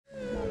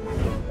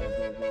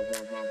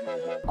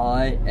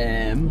I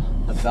am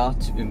about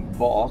to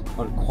embark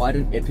on quite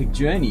an epic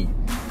journey.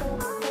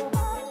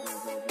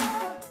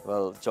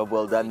 Well, job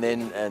well done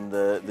then, and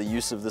the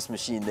use of this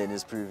machine then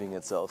is proving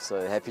itself.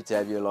 So happy to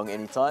have you along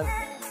anytime.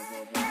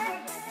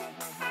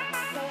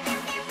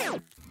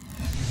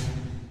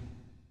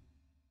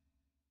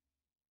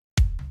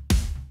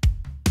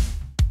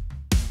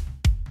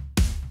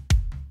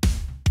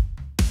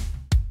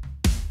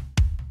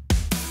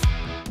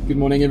 Good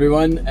morning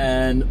everyone,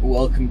 and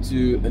welcome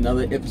to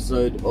another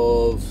episode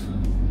of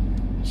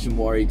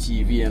Shamwari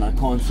TV. And I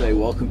can't say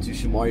welcome to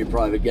Shamwari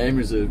Private Game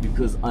Reserve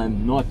because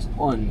I'm not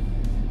on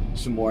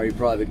Shamwari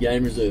Private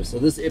Game Reserve. So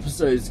this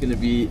episode is going to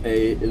be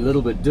a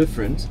little bit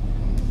different.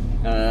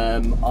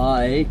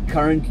 I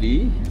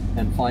currently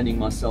am finding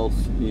myself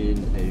in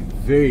a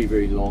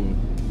very long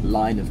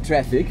line of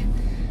traffic.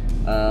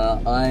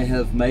 I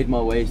have made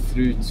my way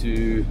through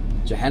to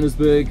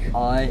Johannesburg.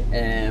 I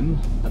am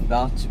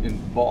about to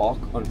embark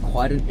on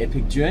quite an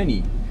epic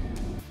journey.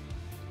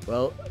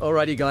 Well,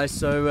 alrighty guys,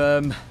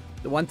 so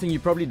the one thing you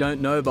probably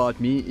don't know about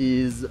me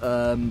is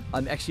I'm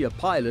actually a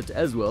pilot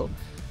as well.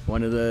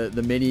 One of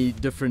the many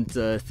different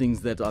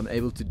things that I'm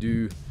able to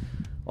do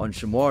on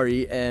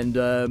Shamwari.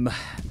 And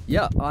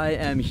yeah, I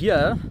am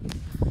here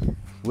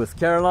with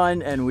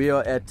Caroline and we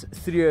are at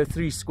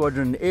 303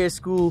 Squadron Air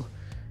School.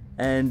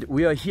 And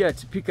we are here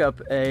to pick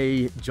up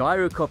a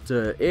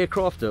gyrocopter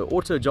aircraft, an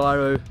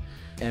Autogyro,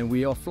 and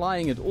we are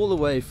flying it all the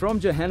way from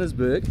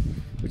Johannesburg,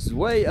 which is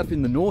way up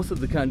in the north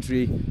of the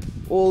country,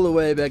 all the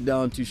way back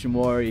down to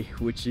Shamwari,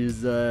 which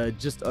is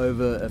just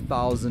over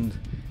 1,000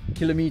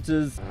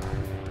 kilometers.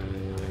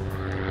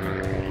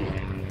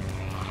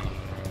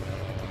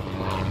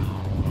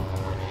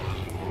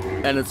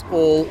 And it's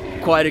all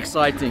quite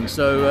exciting.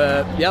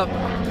 So yeah,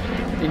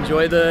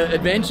 enjoy the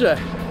adventure.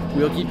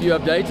 We'll keep you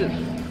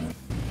updated.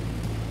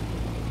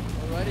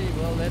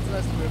 Well, that's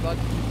us. We're about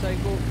to take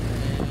off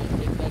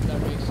and get that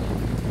direction.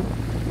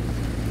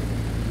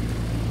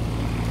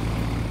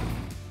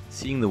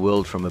 Seeing the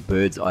world from a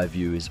bird's eye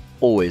view is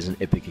always an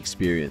epic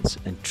experience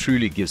and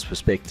truly gives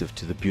perspective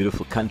to the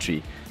beautiful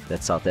country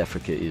that South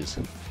Africa is.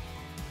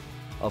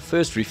 Our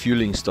first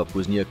refueling stop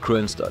was near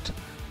Kroonstad.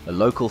 A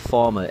local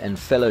farmer and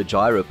fellow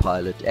gyro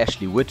pilot,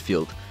 Ashley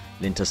Whitfield,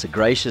 lent us a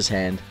gracious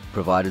hand,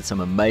 provided some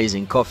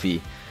amazing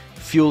coffee,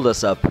 fueled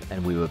us up,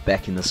 and we were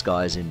back in the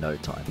skies in no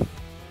time.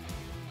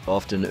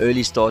 After an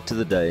early start to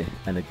the day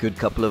and a good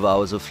couple of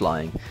hours of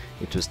flying,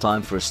 it was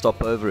time for a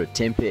stopover at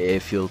Tempe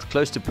Airfield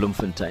close to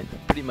Bloemfontein,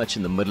 pretty much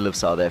in the middle of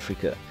South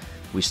Africa.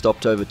 We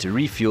stopped over to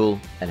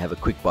refuel and have a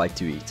quick bite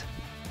to eat.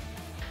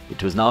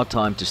 It was now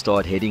time to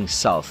start heading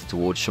south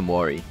towards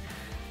Shamwari,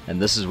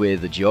 and this is where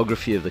the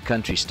geography of the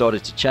country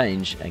started to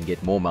change and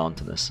get more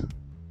mountainous.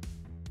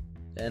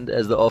 And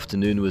as the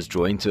afternoon was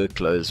drawing to a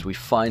close, we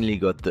finally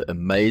got the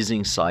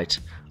amazing sight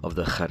of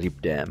the Gyro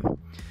Dam.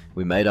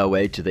 We made our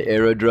way to the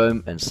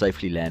aerodrome and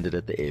safely landed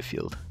at the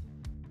airfield.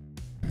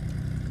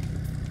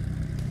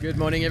 Good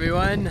morning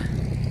everyone.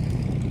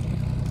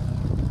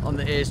 On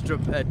the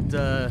airstrip at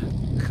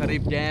Gyro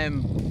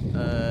Dam,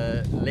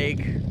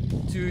 leg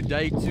 2,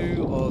 day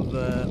 2 of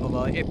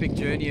our epic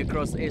journey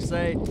across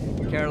SA.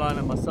 Caroline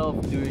and myself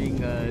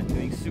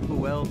doing super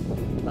well.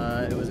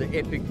 It was an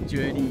epic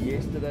journey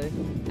yesterday.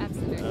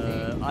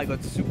 Absolutely. I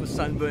got super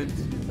sunburnt.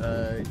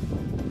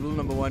 Rule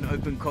number 1,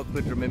 open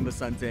cockpit, remember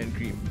suntan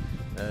cream.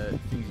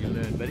 Things you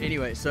learn. But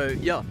anyway, so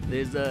yeah,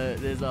 there's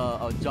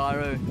our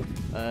gyro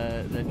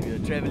that we are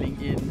traveling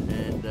in,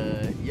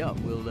 and yeah,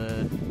 we'll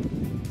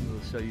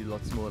show you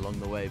lots more along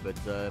the way. But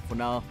for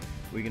now,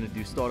 we're going to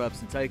do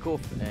startups and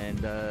takeoff,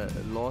 and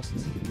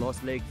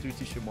last leg through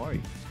to Shamwari.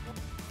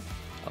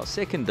 Our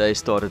second day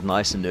started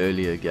nice and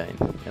early again,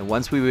 and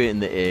once we were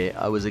in the air,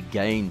 I was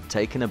again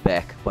taken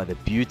aback by the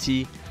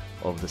beauty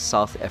of the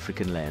South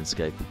African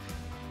landscape.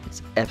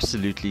 It's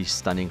absolutely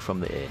stunning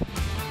from the air.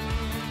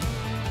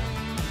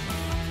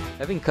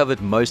 Having covered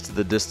most of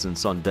the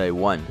distance on day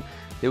 1,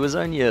 there was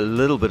only a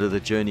little bit of the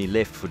journey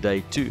left for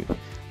day 2.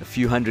 A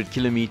few hundred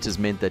kilometers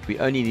meant that we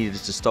only needed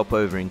to stop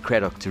over in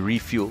Cradock to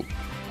refuel.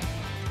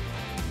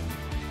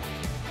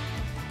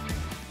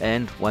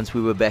 And once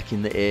we were back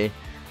in the air,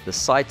 the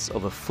sights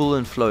of a full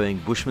and flowing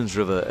Bushman's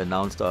River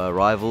announced our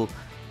arrival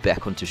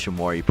back onto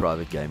Shamwari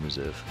Private Game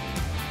Reserve.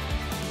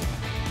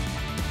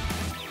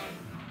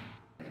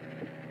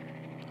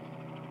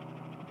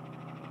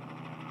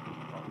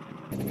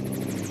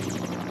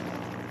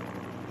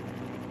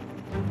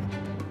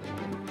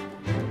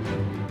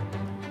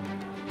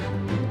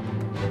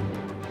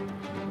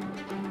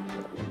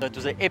 It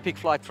was an epic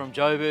flight from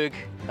Joburg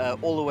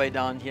all the way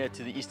down here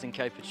to the Eastern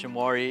Cape at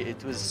Shamwari.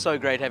 It was so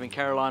great having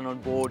Caroline on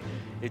board.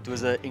 It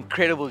was an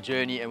incredible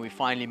journey and we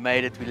finally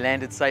made it. We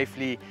landed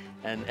safely,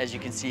 and as you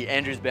can see,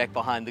 Andrew's back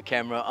behind the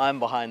camera, I'm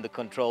behind the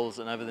controls,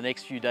 and over the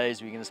next few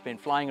days we're going to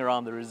spend flying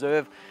around the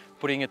reserve,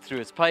 putting it through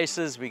its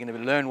paces. We're going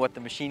to learn what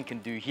the machine can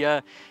do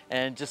here,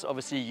 and just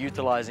obviously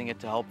utilizing it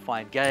to help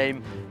find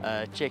game,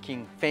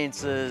 checking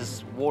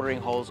fences,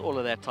 watering holes, all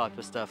of that type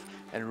of stuff,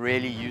 and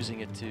really using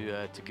it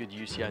to good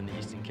use here in the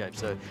Eastern Cape.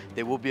 So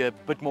there will be a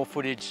bit more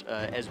footage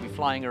as we're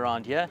flying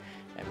around here,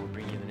 and we'll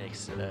bring you the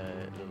next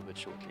little bit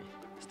shortly.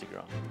 Stick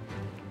around.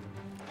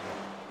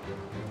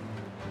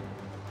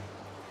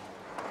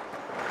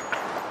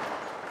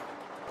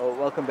 Well,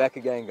 welcome back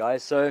again,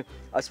 guys. So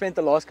I spent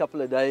the last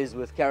couple of days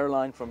with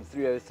Caroline from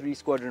 303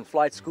 Squadron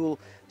Flight School,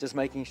 just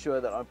making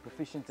sure that I'm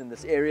proficient in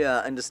this area.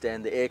 I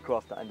understand the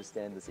aircraft, I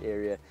understand this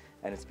area,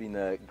 and it's been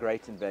a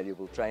great and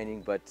valuable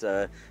training. But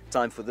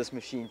time for this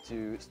machine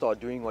to start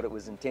doing what it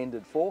was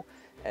intended for.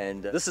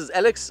 And this is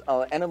Alex,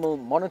 our animal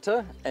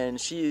monitor, and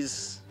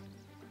she's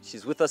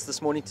with us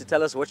this morning to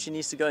tell us what she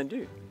needs to go and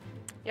do.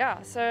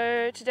 Yeah,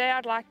 so today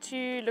I'd like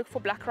to look for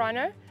black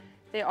rhino.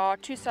 There are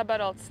 2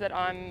 subadults that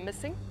I'm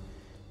missing,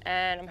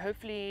 and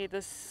hopefully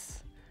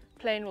this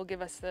plane will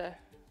give us the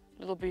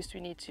little boost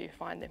we need to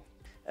find them.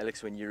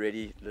 Alex, when you're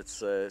ready,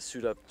 let's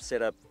suit up,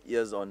 set up,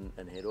 ears on,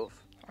 and head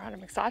off. All right,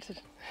 I'm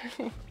excited.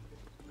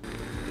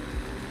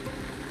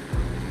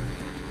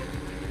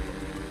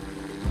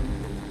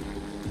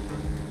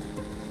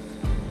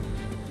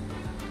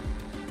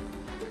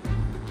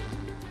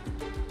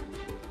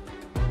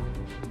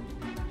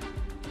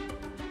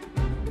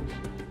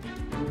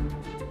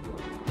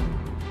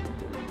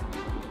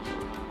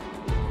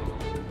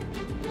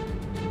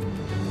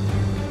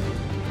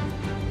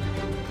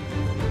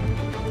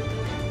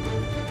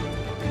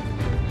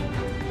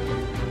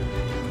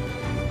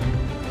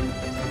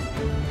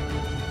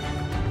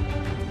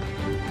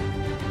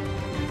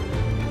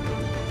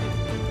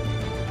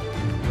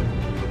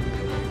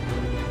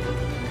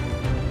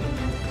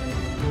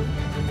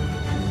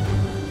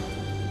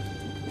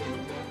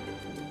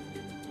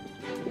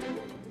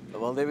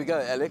 Well, there we go,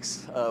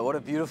 Alex. What a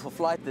beautiful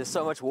flight. There's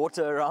so much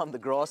water around, the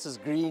grass is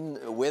green,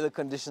 weather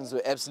conditions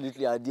were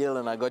absolutely ideal,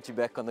 and I got you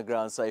back on the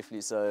ground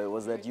safely. So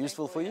was that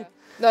useful for you?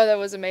 No, that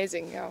was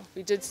amazing. Yeah,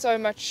 we did so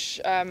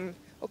much,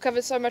 or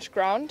covered so much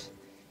ground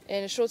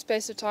in a short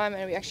space of time,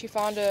 and we actually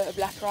found a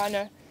black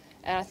rhino,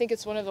 and I think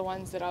it's one of the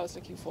ones that I was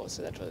looking for,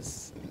 so that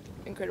was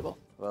incredible.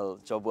 Well,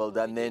 job well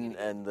done then,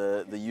 and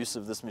the use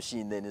of this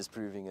machine then is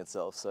proving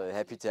itself. So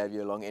happy to have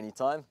you along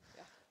anytime.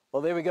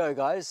 Well, there we go,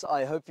 guys.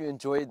 I hope you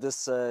enjoyed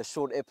this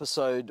short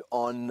episode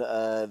on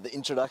the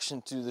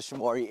introduction to the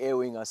Shamwari Air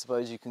Wing, I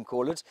suppose you can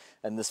call it,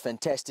 and this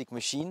fantastic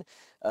machine.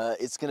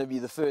 It's going to be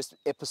the first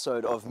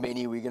episode of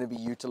many. We're going to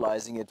be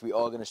utilizing it. We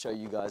are going to show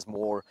you guys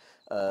more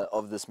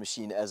of this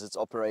machine as it's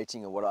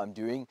operating and what I'm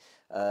doing.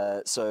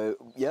 So,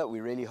 yeah,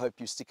 we really hope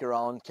you stick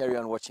around, carry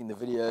on watching the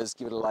videos,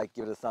 give it a like,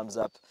 give it a thumbs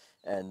up,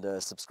 and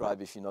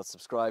subscribe if you're not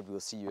subscribed.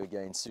 We'll see you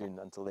again soon.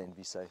 Until then,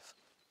 be safe.